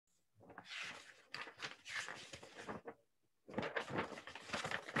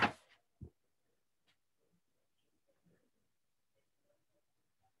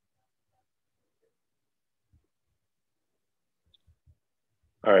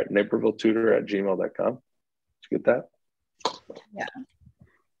All right, napervilletutor@gmail.com. Did you get that? Yeah.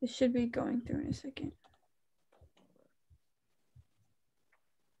 It should be going through in a second.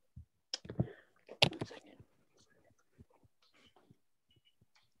 One second.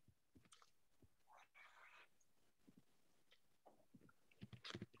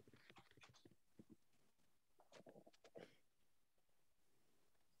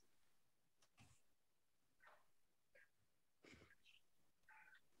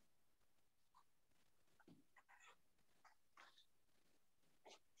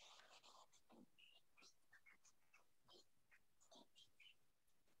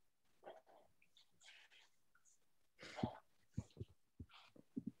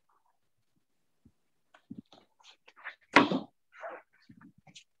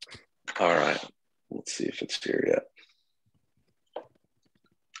 All right, let's see if it's here yet.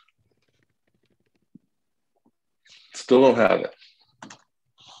 Still don't have it.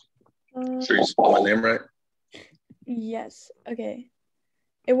 Sure you spelled my name right? Yes. Okay.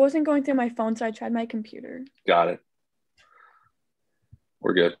 It wasn't going through my phone, so I tried my computer. Got it.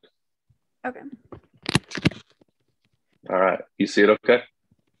 We're good. Okay. All right. You see it okay?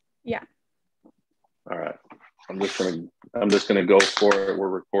 Yeah. All right. I'm just gonna go for it. We're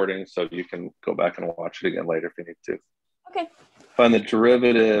recording, so you can go back and watch it again later if you need to. Okay. Find the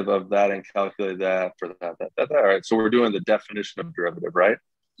derivative of that and calculate that for that. All right. So we're doing the definition of derivative, right?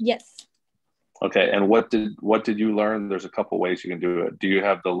 Yes. Okay. And what did you learn? There's a couple ways you can do it. Do you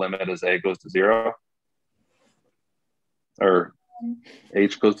have the limit as a goes to 0? Or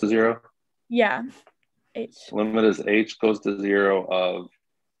h goes to 0? Yeah. H. Limit as h goes to 0 of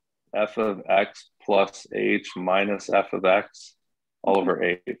f of x plus h minus f of x all over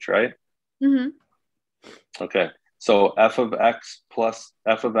h, right? Mm-hmm. Okay. So f of x plus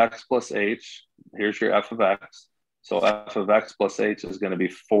h, here's your f of x. So f of x plus h is going to be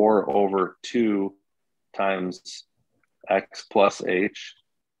 4 over 2 times x plus h.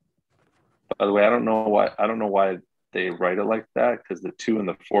 By the way, I don't know why they write it like that, because the 2 and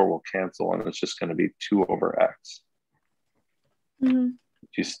the 4 will cancel and it's just going to be 2 over x. Mm-hmm.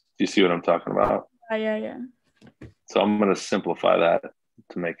 Do you see what I'm talking about? Yeah. So I'm going to simplify that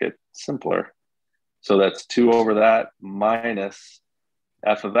to make it simpler. So that's 2 over that minus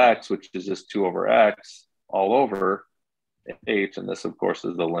f of x, which is just 2 over x all over h. And this, of course,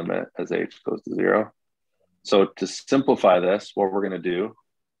 is the limit as h goes to 0. So to simplify this, what we're going to do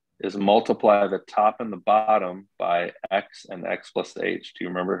is multiply the top and the bottom by x and x plus h. Do you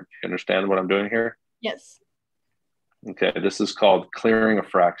remember? Do you understand what I'm doing here? Yes. Okay, this is called clearing a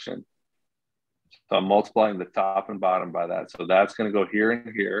fraction. So I'm multiplying the top and bottom by that. So that's going to go here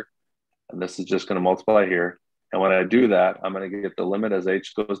and here. And this is just going to multiply here. And when I do that, I'm going to get the limit as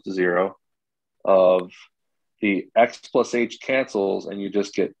h goes to 0 of the x plus h cancels, and you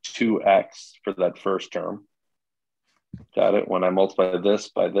just get 2x for that first term. Got it? When I multiply this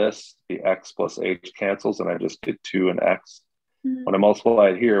by this, the x plus h cancels, and I just get 2 and x. Mm-hmm. When I multiply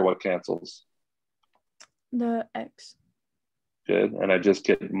it here, what cancels? The x. Good. And I just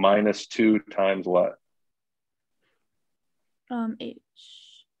get minus 2 times what? H.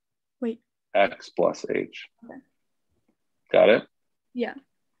 Wait. X plus h. Okay. Got it? Yeah.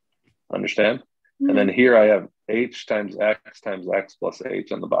 Understand? Mm-hmm. And then here I have h times x plus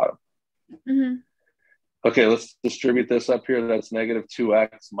h on the bottom. Mm-hmm. Okay, let's distribute this up here. That's negative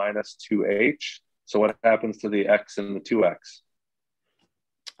 2x minus 2h. So what happens to the x and the 2x?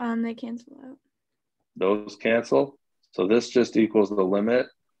 They cancel out. Those cancel. So this just equals the limit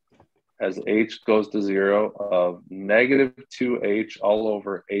as h goes to 0 of negative 2h all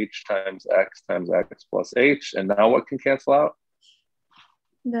over h times x plus h. And now what can cancel out?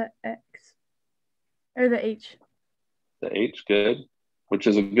 The x. Or the h. The h, good. Which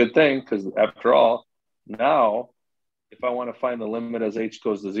is a good thing, because after all, now if I want to find the limit as h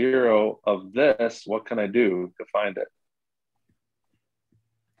goes to 0 of this, what can I do to find it?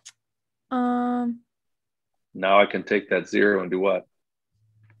 Now I can take that 0 and do what?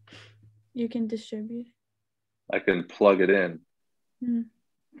 You can distribute. I can plug it in. Mm-hmm.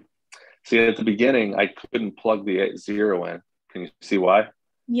 See, at the beginning, I couldn't plug the 0 in. Can you see why?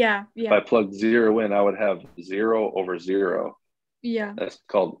 Yeah. If I plugged 0 in, I would have 0 over 0. Yeah. That's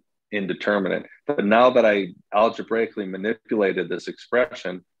called indeterminate. But now that I algebraically manipulated this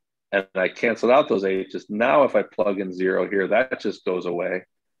expression and I canceled out those h's, now if I plug in 0 here, that just goes away.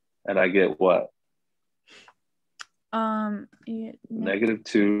 And I get what? Yeah, Negative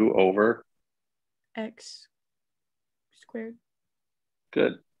 2 over x squared.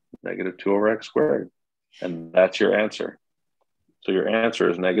 good. Negative 2 over x squared. And that's your answer. So your answer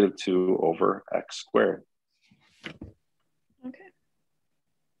is negative 2 over x squared. Okay.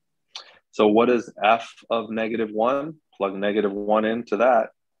 So what is f of negative 1? Plug negative 1 into that.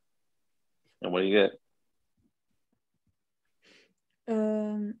 And what do you get?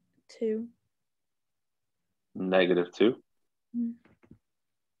 2. Negative 2. Mm. Do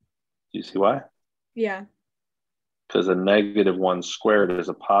you see why? Yeah. Because a negative 1 squared is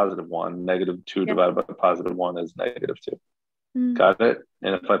a positive 1. Negative 2 Yeah. divided by positive 1 is negative 2. Mm. Got it?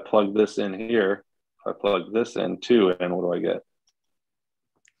 And if I plug this in here, if I plug this in 2, and what do I get?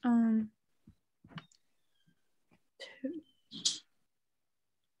 2.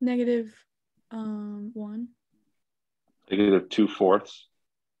 Negative 1. Negative 2/4,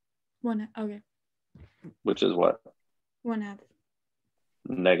 1. Okay. which is what? 1/2.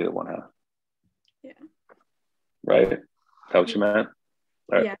 Negative 1/2. Yeah. Right? Is that what you meant? All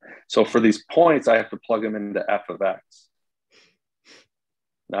right. Yeah. So for these points, I have to plug them into f of x,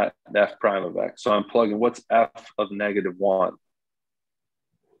 not f prime of x. So I'm plugging, what's f of negative 1?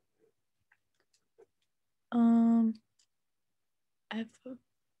 F.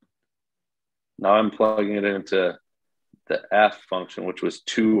 Now I'm plugging it into the f function, which was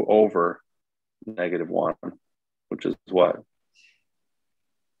 2 over negative 1, which is what?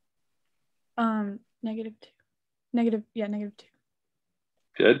 Negative 2. Negative 2.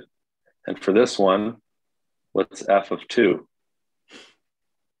 Good. And for this one, what's f of 2?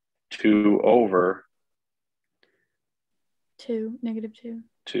 2 over 2. Negative 2.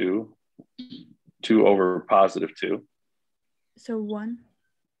 2. 2 over positive 2. So 1.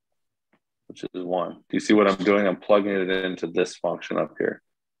 Which is 1. Do you see what I'm doing? I'm plugging it into this function up here.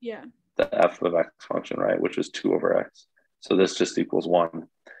 Yeah. The f of x function, right? Which is 2 over x. So this just equals 1.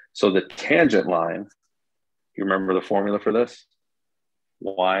 So the tangent line, you remember the formula for this?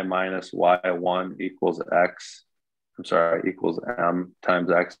 Y minus y1 equals x. I'm sorry, equals m times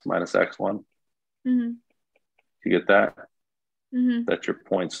x minus x1. Mm-hmm. You get that? Mm-hmm. That's your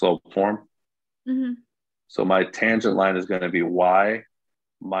point slope form. Mm-hmm. So my tangent line is going to be y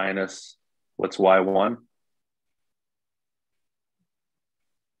minus, what's y1?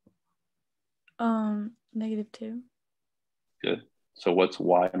 Negative 2. Good. So what's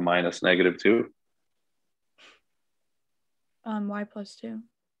y minus negative 2? Y plus 2.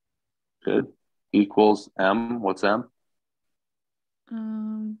 Good. Equals m. What's m? I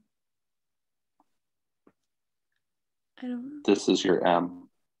don't know. This is your m.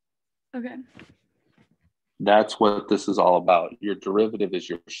 Okay. That's what this is all about. Your derivative is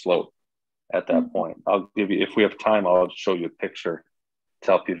your slope at that point. I'll give you, if we have time, I'll show you a picture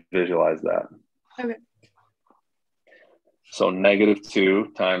to help you visualize that. Okay. So negative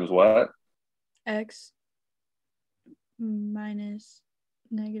 2 times what? X minus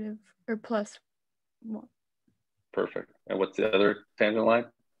negative or plus 1. Perfect. And what's the other tangent line?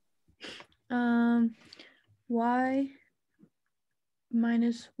 Y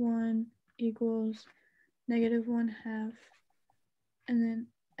minus 1 equals negative 1/2, and then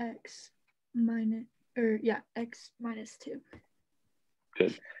x minus, x minus 2.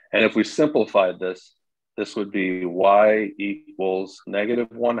 Good. And if we simplified this, this would be y equals negative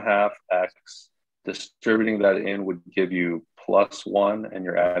 1/2 x. Distributing that in would give you plus 1, and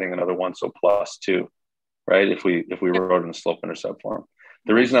you're adding another 1, so plus 2, right? If we wrote in a slope-intercept form.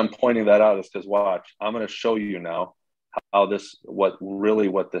 The reason I'm pointing that out is because watch, I'm going to show you now how this, what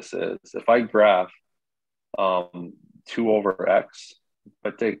this is. If I graph 2 over x, if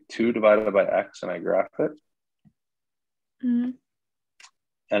I take 2 divided by x and I graph it,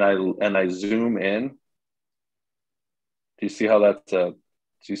 and I zoom in, do you see how that's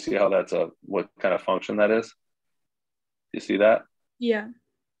what kind of function that is? Do you see that? Yeah.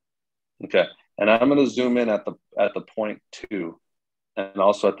 Okay. And I'm going to zoom in at the point 2 and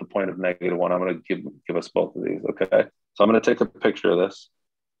also at the point of negative 1. I'm going to give us both of these. Okay. So I'm going to take a picture of this.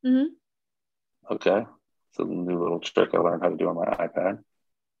 Okay. It's a new little trick I learned how to do on my iPad.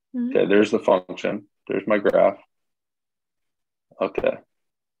 Okay. There's the function. There's my graph. Okay.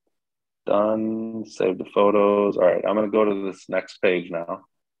 Done. Save the photos. All right. I'm going to go to this next page now.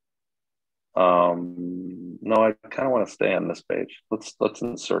 No, I kind of want to stay on this page. Let's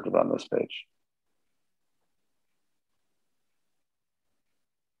insert it on this page.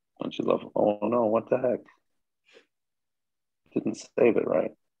 Don't you love? Oh no! What the heck? Didn't save it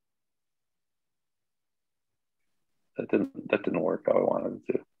right. That didn't work how I wanted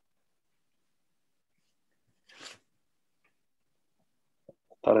it to.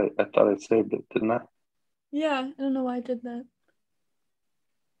 I thought I saved it, didn't I? Yeah, I don't know why I did that.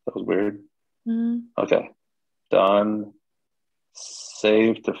 That was weird. Mm. Okay, done.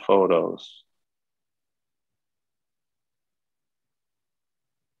 Save to photos.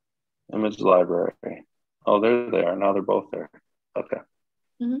 Image library. Oh, there they are. Now they're both there. Okay.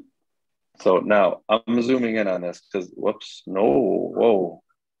 Mm-hmm. So now I'm zooming in on this because, whoops, no, whoa.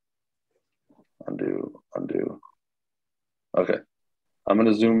 Undo, undo. Okay. I'm going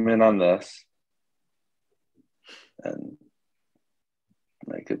to zoom in on this and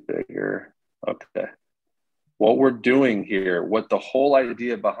make it bigger. Okay. What we're doing here, what the whole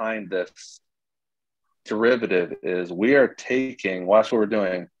idea behind this derivative is, we are taking, watch what we're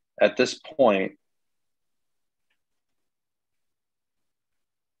doing. At this point,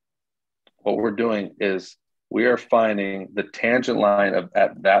 what we're doing is we are finding the tangent line of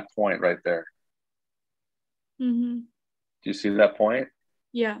at that point right there. Mm-hmm. Do you see that point?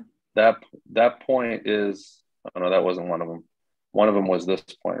 Yeah. That point is, oh no, that wasn't one of them. One of them was this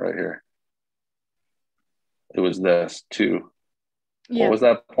point right here. It was this 2. Yeah. What was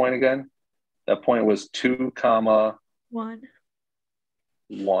that point again? That point was 2 comma 1.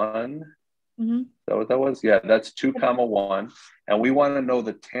 1. Mm-hmm. Is that what that was? Yeah, that's 2 comma 1. And we want to know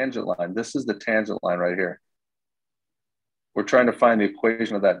the tangent line. This is the tangent line right here. We're trying to find the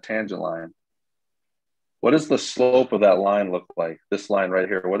equation of that tangent line. What does the slope of that line look like? This line right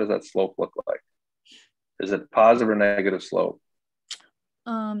here, what does that slope look like? Is it positive or negative slope?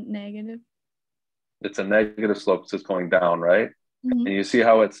 Negative. It's a negative slope, so it's going down, right? Mm-hmm. And you see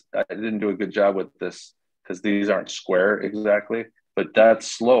how I didn't do a good job with this because these aren't square exactly, but that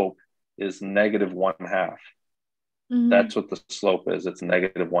slope is negative 1/2. Mm-hmm. That's what the slope is. It's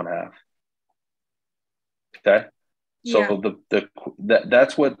negative 1/2. Okay. Yeah. So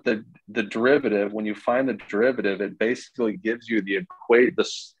that's what the derivative, when you find the derivative, it basically gives you the equate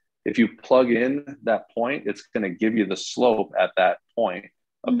this. If you plug in that point, it's going to give you the slope at that point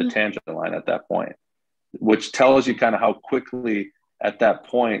of the tangent line at that point, which tells you kind of how quickly at that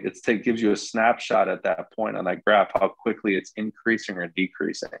point gives you a snapshot at that point on that graph, how quickly it's increasing or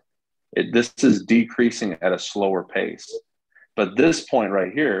decreasing. This is decreasing at a slower pace. But this point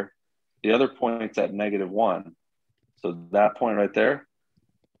right here, the other point's at -1. So that point right there,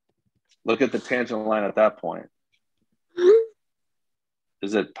 look at the tangent line at that point.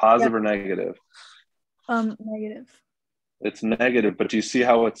 Is it positive or negative? Negative. It's negative, but you see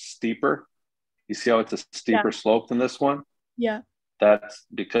how it's steeper? You see how it's a steeper slope than this one? Yeah. That's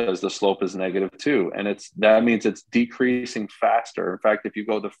because the slope is -2. And that means it's decreasing faster. In fact, if you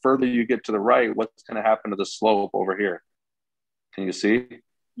go the further you get to the right, what's going to happen to the slope over here? Can you see?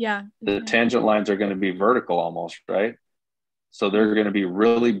 Yeah. The tangent lines are going to be vertical almost, right? So they're going to be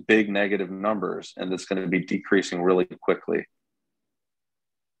really big negative numbers, and it's going to be decreasing really quickly.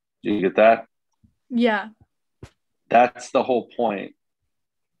 Do you get that? Yeah. That's the whole point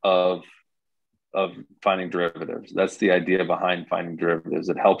of finding derivatives. That's the idea behind finding derivatives.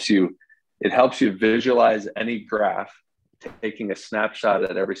 It helps you visualize any graph, taking a snapshot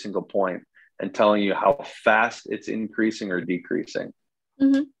at every single point and telling you how fast it's increasing or decreasing.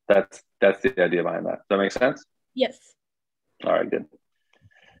 Mm-hmm. That's the idea behind that. Does that make sense? Yes. All right, good.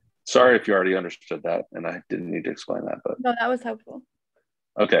 Sorry if you already understood that and I didn't need to explain that, but no, that was helpful.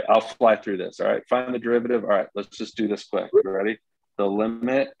 Okay, I'll fly through this. All right, find the derivative. All right, let's just do this quick. You ready? The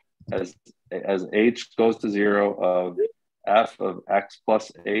limit as h goes to 0 of f of x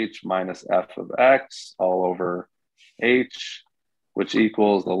plus h minus f of x all over h, which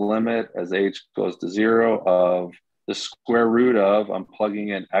equals the limit as h goes to 0 of the square root of, I'm plugging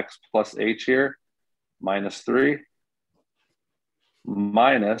in x plus h here, -3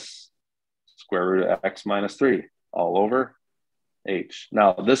 minus square root of x minus 3 all over h.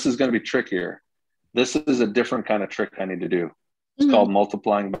 Now, this is going to be trickier. This is a different kind of trick I need to do. It's called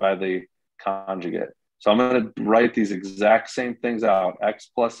multiplying by the conjugate. So I'm going to write these exact same things out,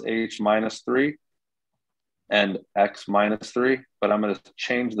 x plus h minus 3 and x minus 3, but I'm going to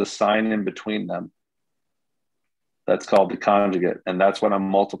change the sign in between them. That's called the conjugate, and that's what I'm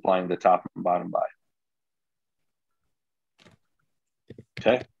multiplying the top and bottom by.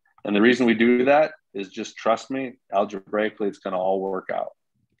 Okay? And the reason we do that is just trust me, algebraically, it's going to all work out.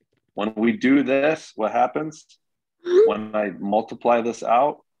 When we do this, what happens? When I multiply this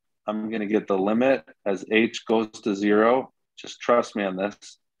out, I'm going to get the limit as h goes to 0. Just trust me on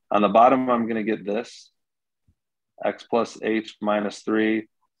this. On the bottom, I'm going to get this, x plus h minus 3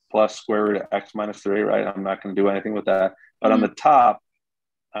 plus square root of x minus 3, right? I'm not going to do anything with that. But on the top,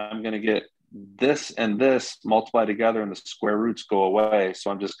 I'm going to get this and this multiply together and the square roots go away.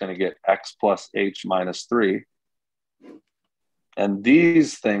 So I'm just going to get x plus h minus 3. And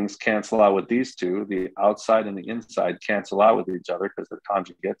these things cancel out with these two. The outside and the inside cancel out with each other because they're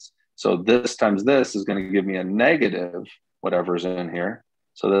conjugates. So this times this is going to give me a negative whatever's in here.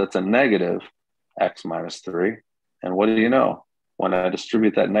 So that's a negative x minus 3. And what do you know? When I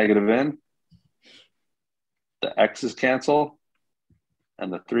distribute that negative in, the x's cancel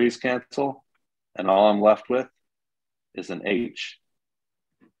and the 3's cancel. And all I'm left with is an h.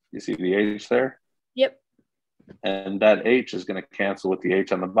 You see the h there? Yep. And that h is going to cancel with the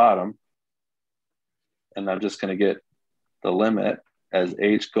h on the bottom. And I'm just going to get the limit as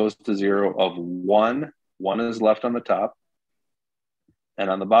h goes to 0 of 1. 1 is left on the top. And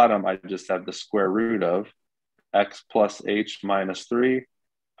on the bottom, I just have the square root of x plus h minus 3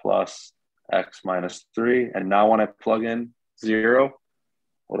 plus x minus 3. And now when I plug in 0,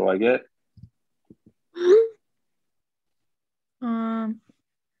 what do I get?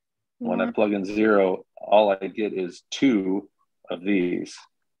 When I plug in 0, all I get is 2 of these.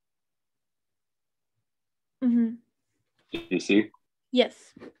 Mm-hmm. You see? Yes.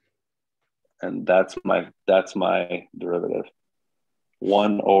 And that's my derivative.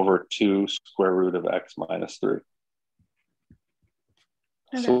 1 over 2 square root of x minus 3.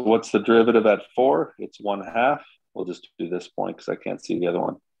 Okay. So what's the derivative at 4? It's 1/2. We'll just do this point because I can't see the other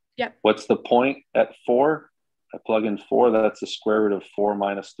one. Yeah. What's the point at 4? I plug in 4. That's the square root of 4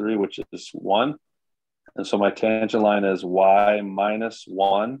 minus 3, which is 1. And so my tangent line is y minus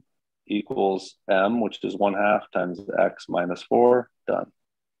 1 equals m, which is 1/2 times x minus 4. Done.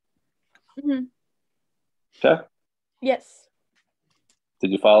 Mm-hmm. Okay? Yes.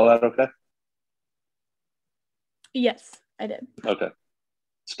 Did you follow that okay? Yes, I did. Okay.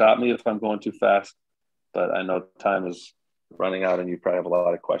 Stop me if I'm going too fast, but I know time is running out and you probably have a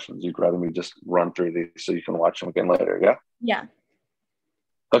lot of questions. You'd rather me just run through these so you can watch them again later, yeah? Yeah.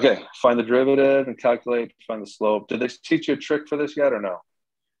 Okay, find the derivative and calculate, find the slope. Did they teach you a trick for this yet or no?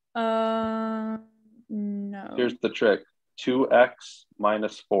 No. Here's the trick. 2x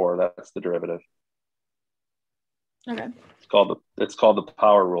minus 4, that's the derivative. Okay. It's called the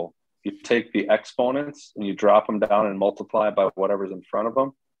power rule. You take the exponents and you drop them down and multiply by whatever's in front of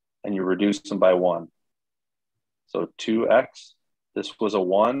them, and you reduce them by 1. So 2x, this was a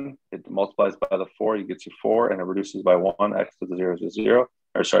 1. It multiplies by the 4, you get you 4, and it reduces by 1. X to the 0 is 0.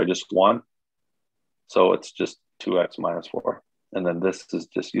 Or sorry, just 1. So it's just 2x minus 4. And then this is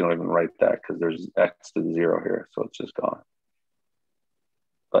just, you don't even write that because there's x to the 0 here. So it's just gone.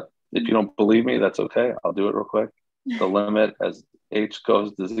 But if you don't believe me, that's okay. I'll do it real quick. The limit as h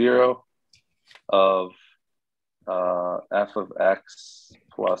goes to 0 of f of x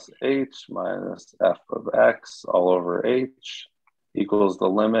plus h minus f of x all over h equals the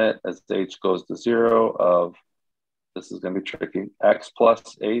limit as h goes to 0 of, this is going to be tricky, x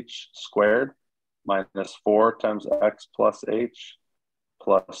plus h squared minus 4 times x plus h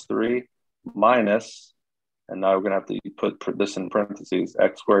plus 3 minus, and now we're going to have to put this in parentheses,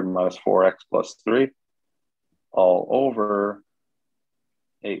 x squared minus 4x plus 3 all over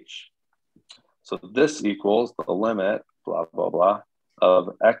h. So this equals the limit, blah, blah, blah,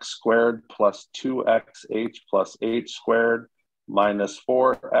 of x squared plus 2xh plus h squared minus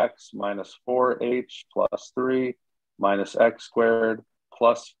 4x minus 4h plus 3 minus x squared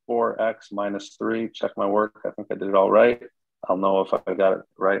plus 4x minus 3. Check my work. I think I did it all right. I'll know if I got it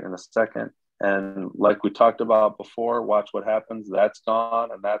right in a second. And like we talked about before, watch what happens. That's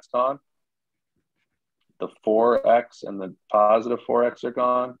gone and that's gone. The 4x and the positive 4x are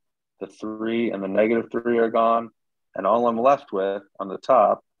gone. The 3 and the negative 3 are gone. And all I'm left with on the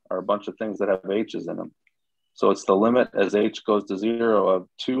top are a bunch of things that have h's in them. So it's the limit as h goes to 0 of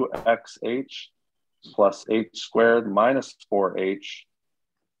 2xh plus h squared minus 4h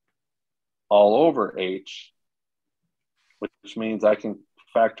all over h, which means I can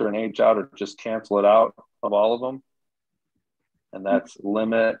factor an h out or just cancel it out of all of them. And that's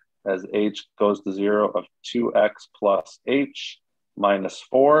limit as h goes to 0 of 2x plus h minus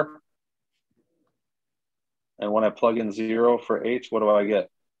 4. And when I plug in 0 for h, what do I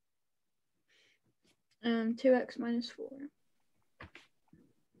get? 2x minus 4.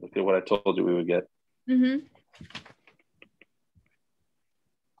 Look at what I told you we would get. Mm-hmm.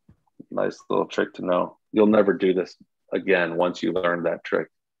 Nice little trick to know. You'll never do this again once you learn that trick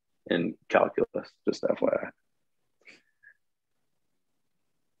in calculus, just FYI.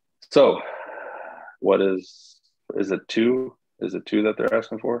 So what is it 2? Is it 2 that they're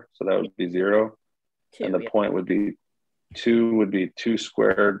asking for? So that would be 0. 2, and the point would be 2 would be 2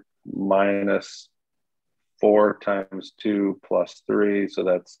 squared minus 4 times 2 plus 3. So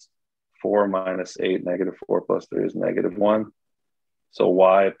that's 4 minus 8. Negative 4 plus 3 is negative 1. So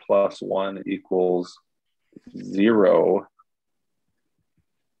y plus 1 equals 0.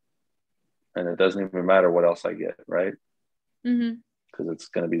 and it doesn't even matter what else I get, right? Mm-hmm. Because it's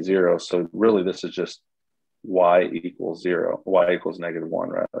going to be 0. So really this is just y equals 0, y equals -1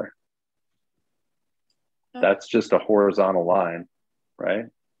 rather. Oh. That's just a horizontal line, right?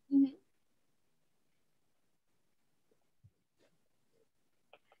 Mm-hmm.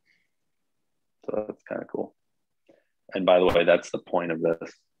 So that's kind of cool. And by the way, that's the point of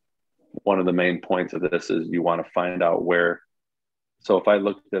this. One of the main points of this is you want to find out where. So if I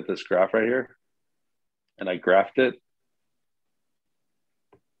looked at this graph right here and I graphed it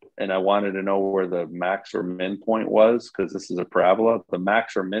and I wanted to know where the max or min point was, because this is a parabola, the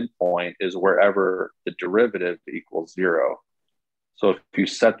max or min point is wherever the derivative equals 0. So if you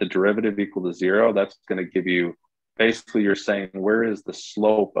set the derivative equal to 0, that's going to give you, basically you're saying, where is the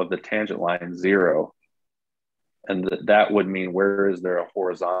slope of the tangent line 0? And that would mean, where is there a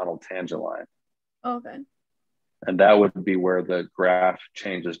horizontal tangent line? Okay. And that would be where the graph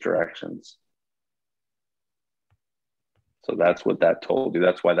changes directions. So that's what that told you.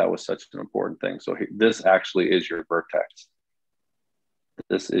 That's why that was such an important thing. So this actually is your vertex.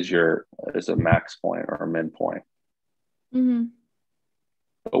 This is a max point or a min point. Mm-hmm.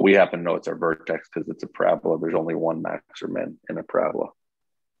 But we happen to know it's our vertex because it's a parabola. There's only one max or min in a parabola.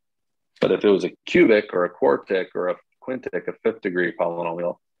 But if it was a cubic or a quartic or a quintic, a fifth degree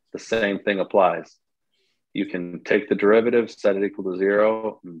polynomial, the same thing applies. You can take the derivative, set it equal to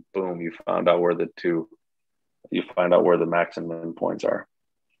 0, and boom, you find out where the max and min points are.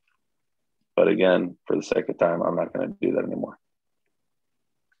 But again, for the sake of time, I'm not going to do that anymore.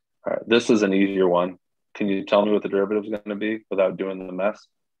 All right, this is an easier one. Can you tell me what the derivative is going to be without doing the mess?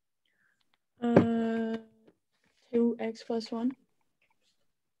 2x plus 1.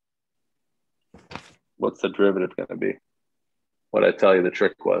 What's the derivative going to be? What I tell you the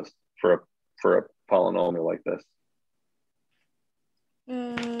trick was for a polynomial like this.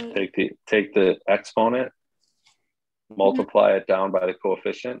 Take the exponent, multiply it down by the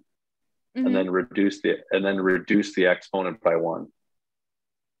coefficient, and then reduce the exponent by 1.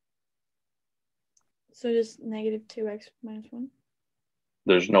 So just -2x minus 1.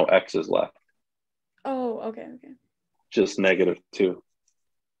 There's no x's left. Oh, okay. Just -2.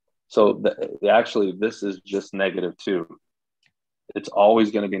 So actually, this is just -2. It's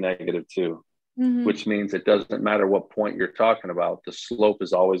always going to be -2, which means it doesn't matter what point you're talking about. The slope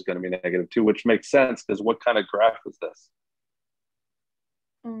is always going to be -2, which makes sense because what kind of graph is this?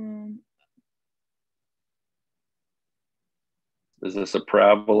 Is this a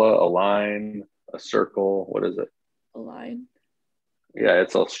parabola, a line, a circle? What is it? A line. Yeah,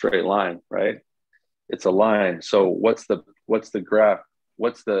 it's a straight line, right? It's a line. So what's the graph?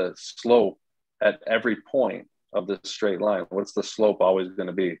 What's the slope at every point of this straight line? What's the slope always going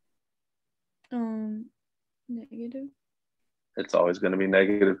to be? Negative. It's always going to be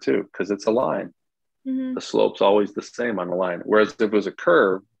 -2 because it's a line. The slope's always the same on the line. Whereas if it was a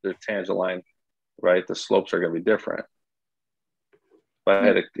curve, the tangent line, right, the slopes are going to be different.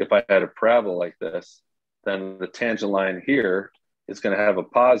 If I had a parabola like this, then the tangent line here is going to have a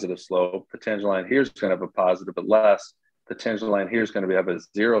positive slope. The tangent line here is going to have a positive, but less. The tangent line here is going to have a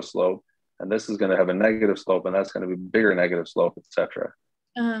 0 slope, and this is going to have a negative slope, and that's going to be bigger negative slope, etc.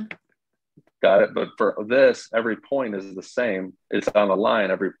 Got it? But for this, every point is the same. It's on the line.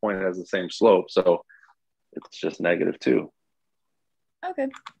 Every point has the same slope, so it's just -2. Okay.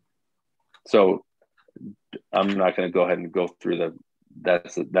 So I'm not going to go ahead and go through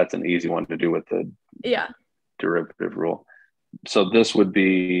that's an easy one to do with the derivative rule. So this would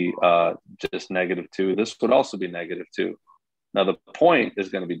be just -2. This would also be -2. Now the point is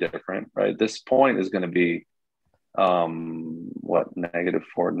going to be different, right? This point is going to be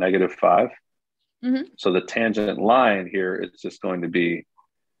 -4, -5. So the tangent line here is just going to be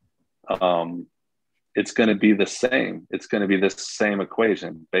it's going to be the same. It's going to be the same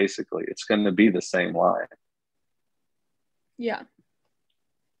equation, basically. It's going to be the same line. Yeah.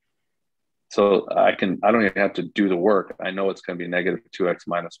 So I don't even have to do the work. I know it's going to be -2x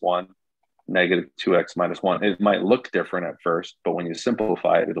minus 1, -2x minus 1. It might look different at first, but when you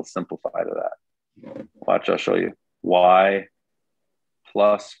simplify it, it'll simplify to that. Watch, I'll show you. Y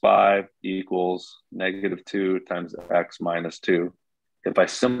plus 5 equals -2 times x minus 2. If I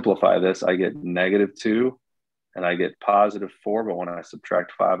simplify this, I get -2 and I get +4, but when I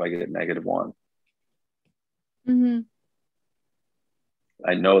subtract 5, I get -1.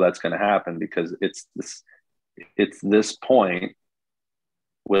 I know that's going to happen because it's this point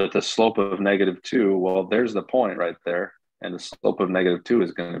with a slope of -2. Well, there's the point right there. And the slope of -2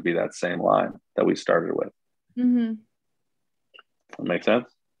 is going to be that same line that we started with. That make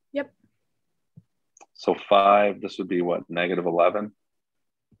sense? Yep. So 5, this would be what, -11?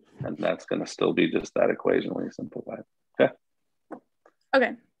 And that's going to still be just that equation when you simplify it. Okay.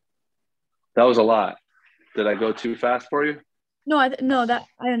 Okay. That was a lot. Did I go too fast for you? No, no, that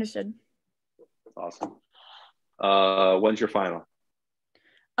I understood. Awesome. When's your final?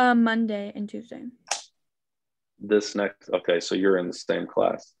 Monday and Tuesday. This next, okay, so you're in the same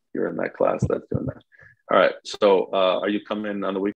class. You're in that class that's doing that. All right. So are you coming on the week?